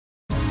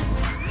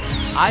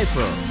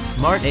iPro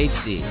Smart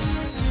HD.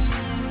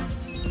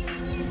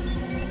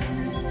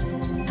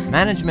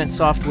 Management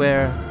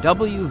software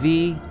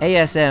WV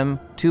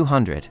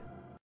ASM200.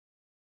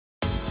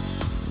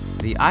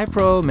 The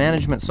iPro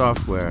management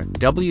software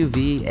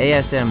WV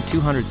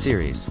ASM200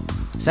 series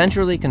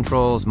centrally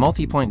controls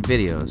multi-point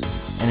videos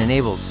and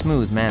enables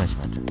smooth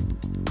management.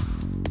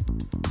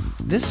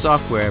 This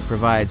software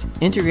provides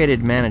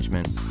integrated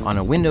management on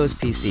a Windows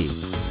PC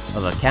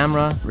of a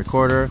camera,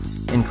 recorder,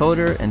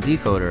 encoder, and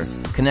decoder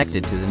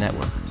connected to the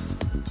network.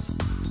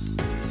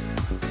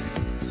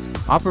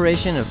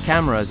 Operation of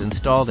cameras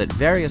installed at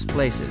various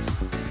places,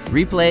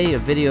 replay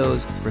of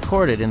videos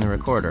recorded in the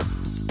recorder,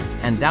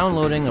 and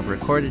downloading of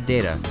recorded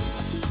data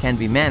can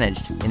be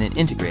managed in an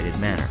integrated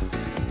manner.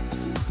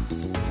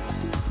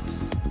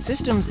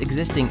 Systems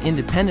existing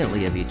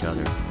independently of each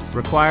other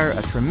require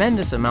a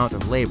tremendous amount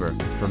of labor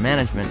for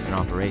management and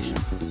operation.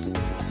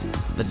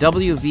 The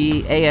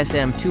WV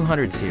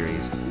ASM200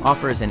 series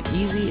offers an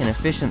easy and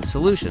efficient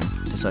solution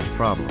to such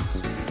problems.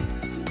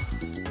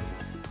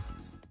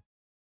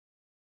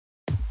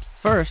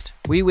 First,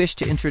 we wish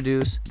to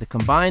introduce the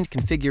combined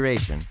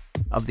configuration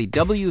of the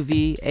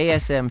WV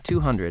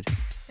ASM200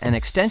 and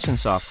extension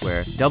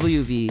software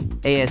WV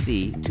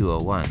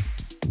ASE201.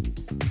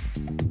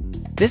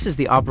 This is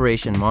the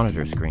operation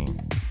monitor screen.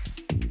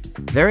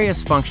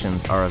 Various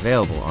functions are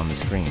available on the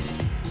screen.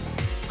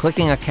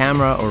 Clicking a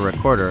camera or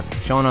recorder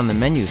shown on the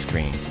menu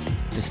screen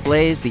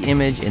displays the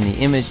image in the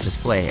image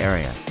display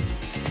area.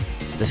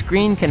 The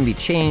screen can be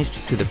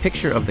changed to the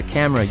picture of the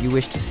camera you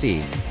wish to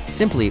see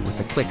simply with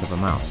the click of a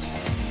mouse.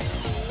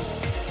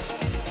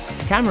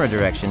 Camera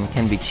direction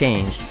can be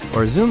changed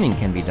or zooming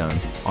can be done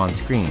on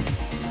screen.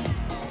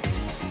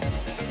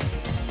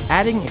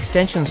 Adding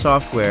extension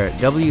software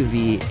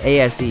WV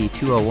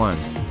ASE201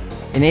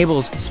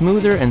 enables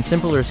smoother and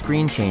simpler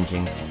screen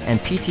changing and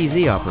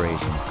PTZ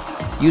operation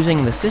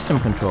using the system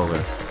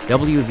controller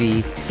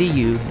WV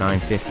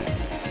CU950.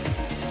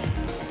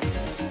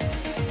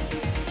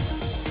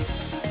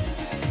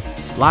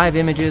 Live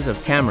images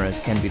of cameras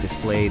can be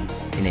displayed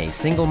in a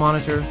single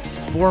monitor,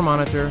 4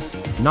 monitor,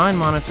 9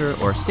 monitor,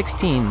 or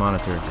 16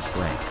 monitor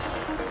display.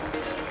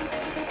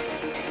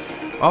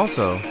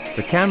 Also,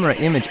 the camera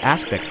image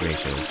aspect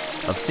ratios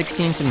of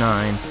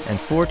 16:9 and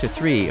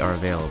 4:3 are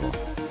available,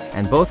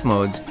 and both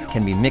modes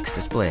can be mixed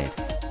displayed.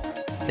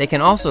 They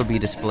can also be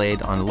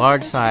displayed on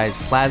large-size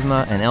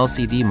plasma and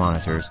LCD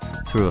monitors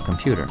through a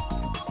computer.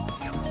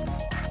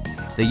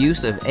 The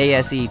use of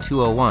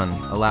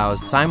ASE201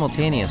 allows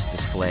simultaneous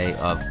display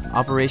of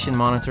operation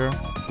monitor,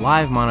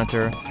 live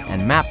monitor,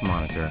 and map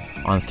monitor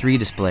on 3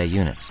 display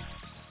units.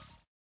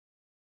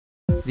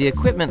 The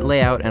equipment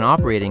layout and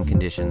operating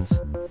conditions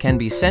can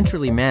be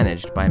centrally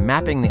managed by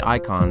mapping the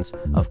icons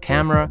of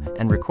camera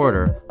and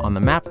recorder on the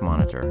map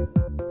monitor,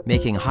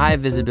 making high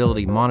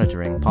visibility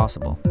monitoring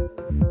possible.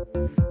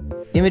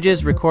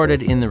 Images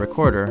recorded in the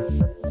recorder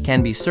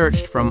can be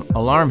searched from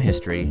alarm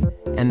history,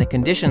 and the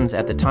conditions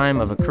at the time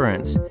of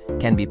occurrence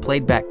can be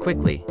played back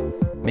quickly,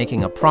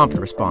 making a prompt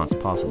response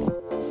possible.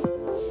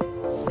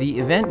 The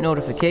event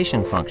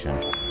notification function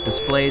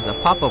displays a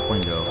pop-up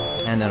window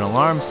and an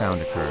alarm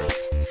sound occurs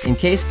in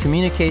case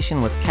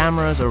communication with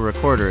cameras or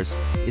recorders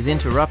is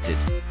interrupted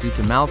due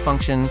to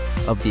malfunction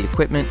of the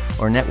equipment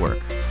or network,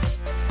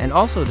 and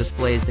also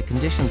displays the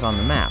conditions on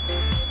the map,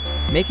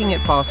 making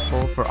it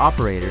possible for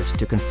operators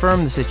to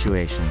confirm the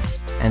situation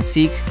and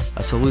seek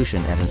a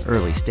solution at an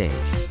early stage.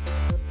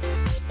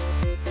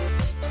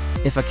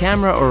 If a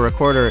camera or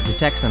recorder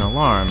detects an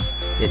alarm,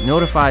 it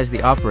notifies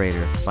the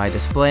operator by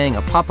displaying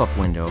a pop-up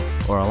window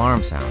or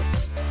alarm sound.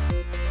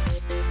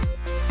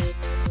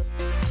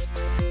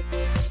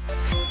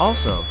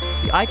 Also,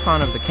 the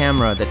icon of the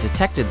camera that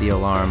detected the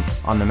alarm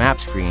on the map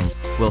screen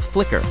will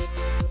flicker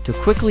to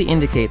quickly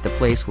indicate the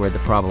place where the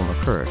problem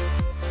occurred.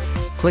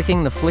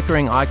 Clicking the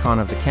flickering icon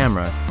of the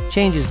camera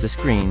changes the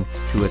screen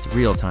to its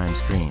real-time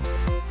screen.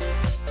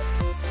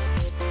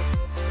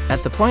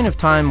 At the point of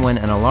time when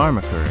an alarm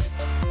occurred,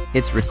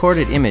 its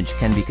recorded image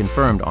can be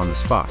confirmed on the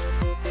spot.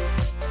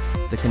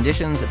 The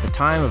conditions at the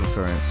time of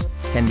occurrence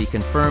can be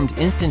confirmed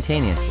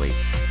instantaneously,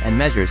 and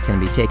measures can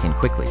be taken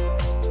quickly.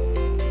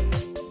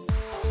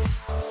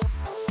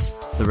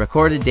 The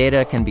recorded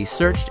data can be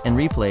searched and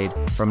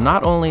replayed from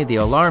not only the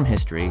alarm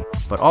history,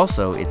 but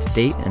also its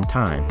date and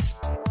time.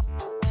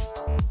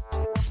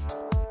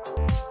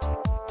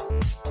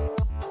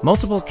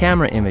 Multiple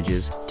camera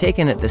images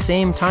taken at the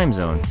same time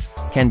zone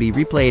can be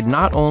replayed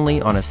not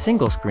only on a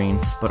single screen,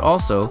 but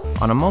also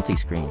on a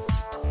multi-screen.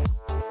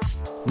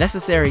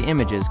 Necessary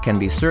images can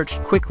be searched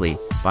quickly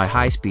by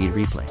high-speed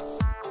replay.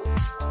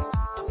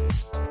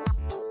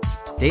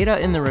 Data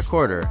in the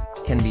recorder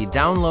can be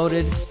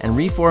downloaded and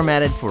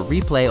reformatted for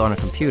replay on a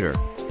computer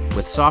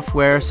with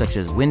software such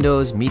as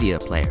Windows Media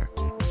Player.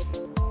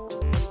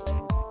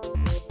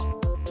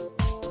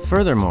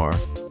 Furthermore,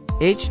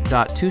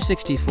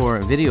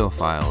 H.264 video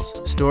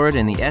files stored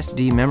in the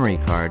SD memory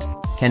card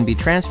can be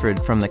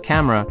transferred from the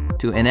camera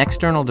to an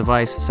external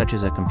device such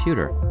as a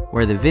computer,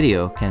 where the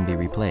video can be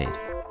replayed.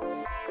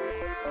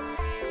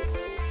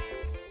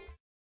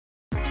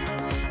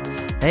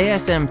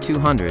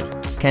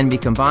 ASM200 can be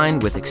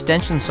combined with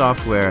extension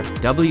software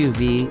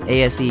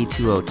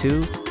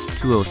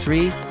WV-ASE202,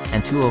 203,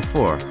 and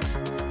 204,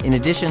 in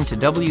addition to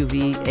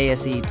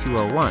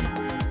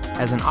WV-ASE201,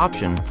 as an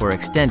option for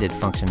extended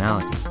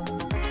functionality.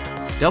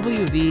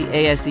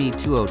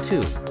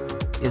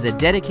 WV-ASE202 is a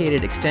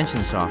dedicated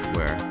extension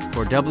software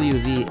for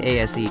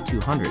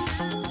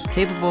WV-ASE200,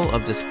 capable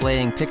of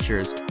displaying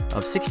pictures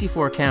of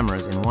 64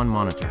 cameras in one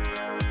monitor.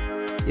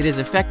 It is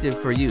effective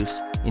for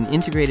use in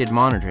integrated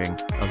monitoring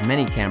of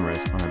many cameras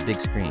on a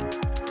big screen.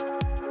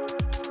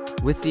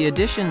 With the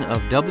addition of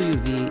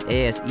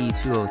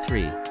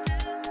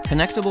WV-ASE203,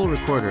 connectable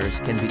recorders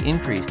can be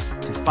increased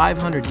to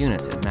 500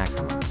 units at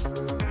maximum.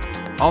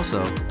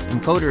 Also,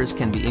 encoders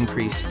can be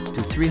increased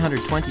to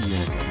 320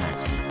 units at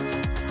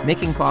maximum,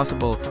 making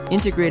possible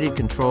integrated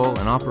control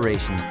and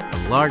operation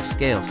of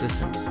large-scale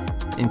systems,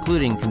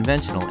 including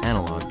conventional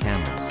analog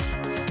cameras.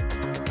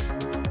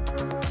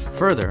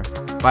 Further,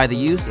 by the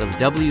use of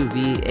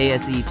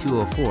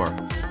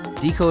WV-ASE204,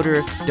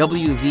 decoder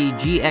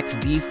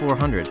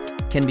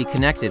WV-GXD400 can be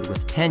connected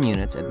with 10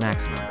 units at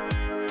maximum.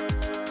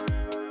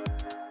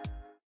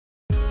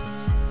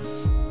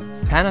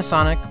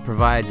 Panasonic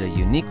provides a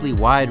uniquely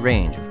wide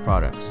range of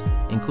products,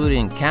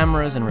 including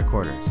cameras and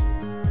recorders.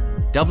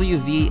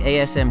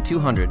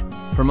 WV-ASM200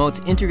 promotes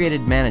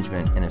integrated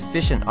management and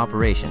efficient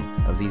operation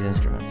of these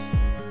instruments.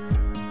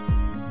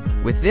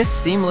 With this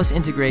seamless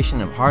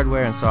integration of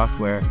hardware and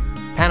software,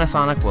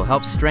 Panasonic will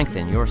help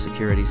strengthen your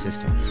security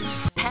system.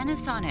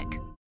 Panasonic.